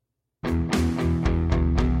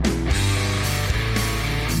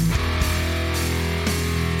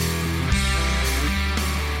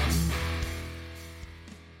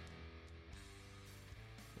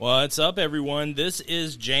What's up, everyone? This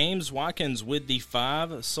is James Watkins with the Five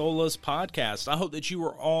Solas Podcast. I hope that you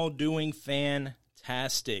are all doing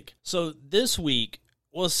fantastic. So this week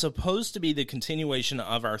was supposed to be the continuation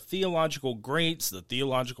of our theological greats, the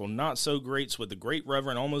theological not-so-greats with the great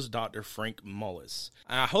Reverend almost Dr. Frank Mullis.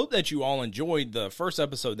 I hope that you all enjoyed the first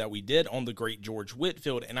episode that we did on the great George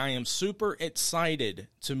Whitefield, and I am super excited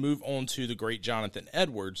to move on to the great Jonathan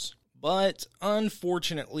Edwards. But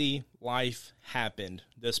unfortunately, life happened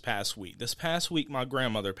this past week. This past week, my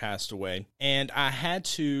grandmother passed away, and I had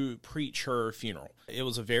to preach her funeral. It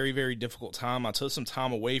was a very, very difficult time. I took some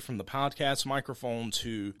time away from the podcast microphone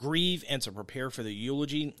to grieve and to prepare for the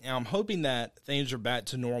eulogy. And I'm hoping that things are back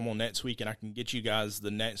to normal next week and I can get you guys the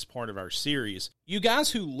next part of our series. You guys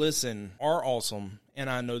who listen are awesome, and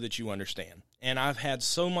I know that you understand. And I've had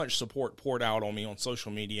so much support poured out on me on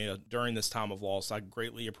social media during this time of loss. I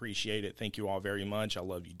greatly appreciate it. Thank you all very much. I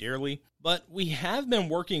love you dearly. But we have been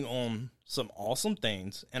working on some awesome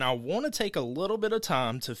things, and I want to take a little bit of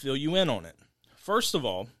time to fill you in on it. First of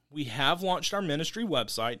all, we have launched our ministry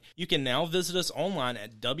website. You can now visit us online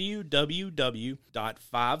at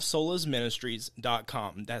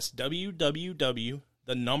www.5solasministries.com. That's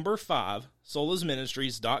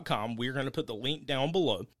www.5solasministries.com. We're going to put the link down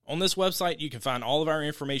below. On this website, you can find all of our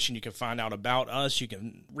information. You can find out about us. You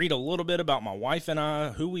can read a little bit about my wife and I,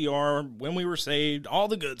 who we are, when we were saved, all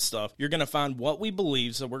the good stuff. You're going to find what we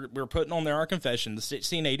believe. So we're putting on there our confession, the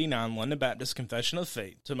 1689 London Baptist Confession of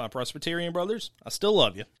Faith. To my Presbyterian brothers, I still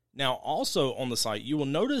love you. Now, also on the site, you will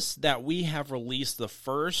notice that we have released the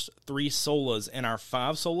first 3 solas in our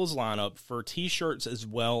 5 solas lineup for t-shirts as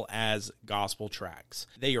well as gospel tracts.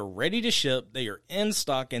 They are ready to ship, they are in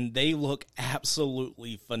stock, and they look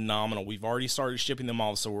absolutely phenomenal. We've already started shipping them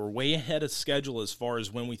off, so we're way ahead of schedule as far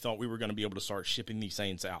as when we thought we were going to be able to start shipping these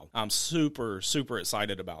things out. I'm super, super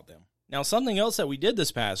excited about them. Now, something else that we did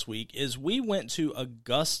this past week is we went to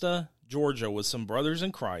Augusta, Georgia with some brothers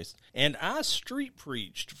in Christ, and I street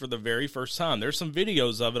preached for the very first time. There's some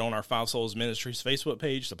videos of it on our Five Solas Ministries Facebook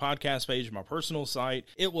page, the podcast page, my personal site.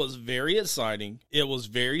 It was very exciting. It was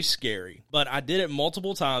very scary, but I did it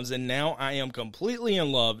multiple times, and now I am completely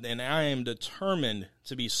in love, and I am determined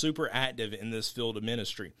to be super active in this field of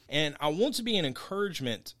ministry. And I want to be an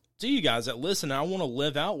encouragement to you guys that listen. I want to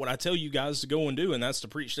live out what I tell you guys to go and do, and that's to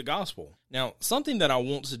preach the gospel. Now, something that I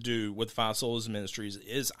want to do with Five Solas Ministries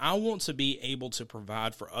is I want to be able to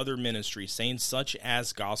provide for other ministries, things such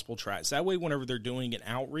as gospel tracts. That way, whenever they're doing an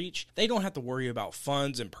outreach, they don't have to worry about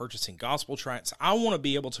funds and purchasing gospel tracts. I want to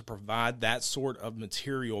be able to provide that sort of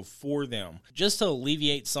material for them, just to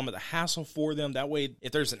alleviate some of the hassle for them. That way,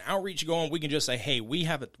 if there's an outreach going, we can just say, hey, we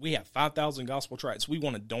have 5,000 gospel tracts. We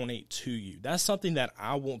want to donate to you. That's something that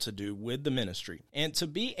I want to do with the ministry. And to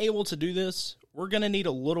be able to do this, we're going to need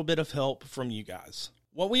a little bit of help from you guys.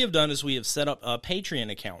 What we have done is we have set up a Patreon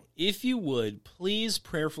account. If you would, please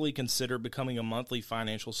prayerfully consider becoming a monthly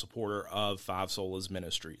financial supporter of Five Solas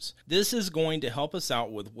Ministries. This is going to help us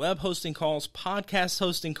out with web hosting costs, podcast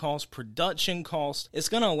hosting costs, production costs. It's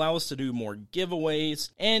going to allow us to do more giveaways,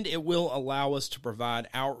 and it will allow us to provide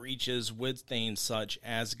outreaches with things such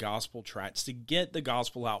as gospel tracts to get the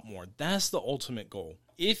gospel out more. That's the ultimate goal.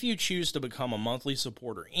 If you choose to become a monthly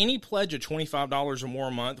supporter, any pledge of $25 or more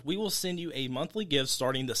a month, we will send you a monthly gift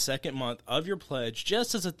starting the second month of your pledge,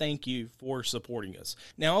 just as a thank you for supporting us.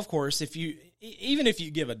 Now, of course, even if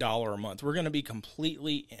you give $1 a month, we're going to be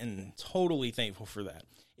completely and totally thankful for that.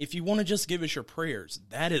 If you want to just give us your prayers,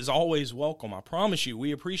 that is always welcome. I promise you,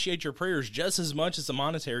 we appreciate your prayers just as much as the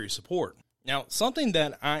monetary support. Now, something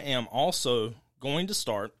that I am also going to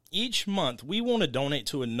start, each month we want to donate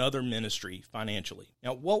to another ministry financially.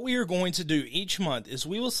 Now, what we are going to do each month is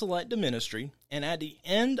we will select a ministry, and at the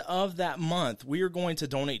end of that month, we are going to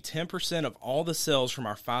donate 10% of all the sales from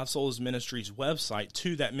our Five Solas Ministries website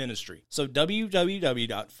to that ministry. So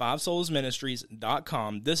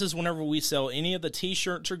www.5solasministries.com. This is whenever we sell any of the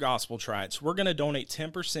t-shirts or gospel tracts, we're going to donate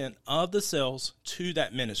 10% of the sales to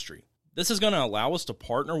that ministry. This is going to allow us to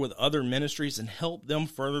partner with other ministries and help them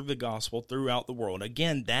further the gospel throughout the world.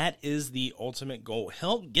 Again, that is the ultimate goal.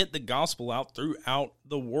 Help get the gospel out throughout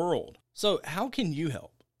the world. So how can you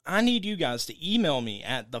help? I need you guys to email me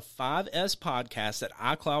at the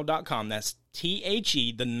 5spodcast@icloud.com. That's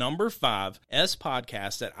THE, the number 5,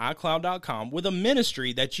 spodcast@icloud.com with a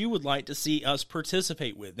ministry that you would like to see us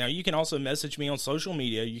participate with. Now, you can also message me on social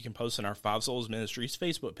media. You can post on our Five Solas Ministries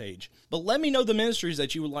Facebook page. But let me know the ministries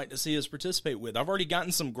that you would like to see us participate with. I've already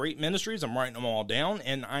gotten some great ministries. I'm writing them all down,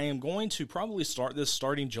 and I am going to probably start this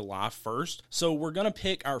starting July 1st. So we're going to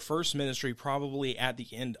pick our first ministry probably at the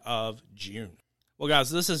end of June. Well,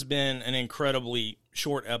 guys, this has been an incredibly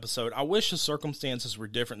short episode. I wish the circumstances were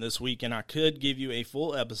different this week and I could give you a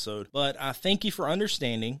full episode, but I thank you for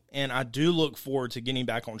understanding, and I do look forward to getting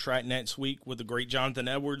back on track next week with the great Jonathan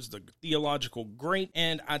Edwards, the theological great.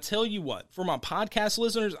 And I tell you what, for my podcast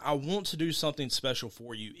listeners, I want to do something special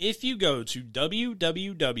for you. If you go to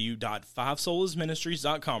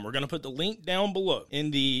www.fivesolasministries.com, we're going to put the link down below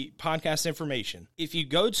in the podcast information. If you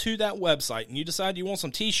go to that website and you decide you want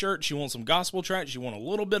some t-shirts, you want some gospel tracts, you want a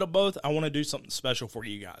little bit of both, I want to do something special for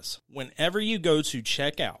you guys. Whenever you go to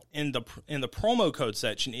checkout, in the promo code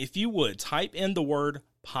section, if you would type in the word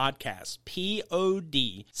podcast,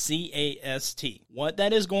 PODCAST. What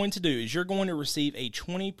that is going to do is you're going to receive a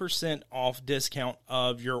 20% off discount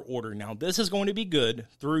of your order. Now, this is going to be good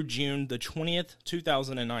through June the 20th,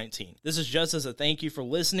 2019. This is just as a thank you for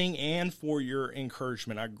listening and for your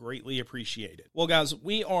encouragement. I greatly appreciate it. Well, guys,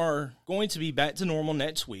 we are going to be back to normal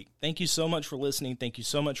next week. Thank you so much for listening. Thank you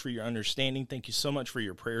so much for your understanding. Thank you so much for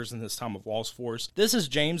your prayers in this time of loss for us. This is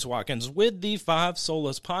James Watkins with the Five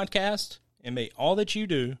Solas Podcast. And may all that you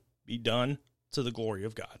do be done to the glory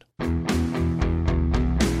of God.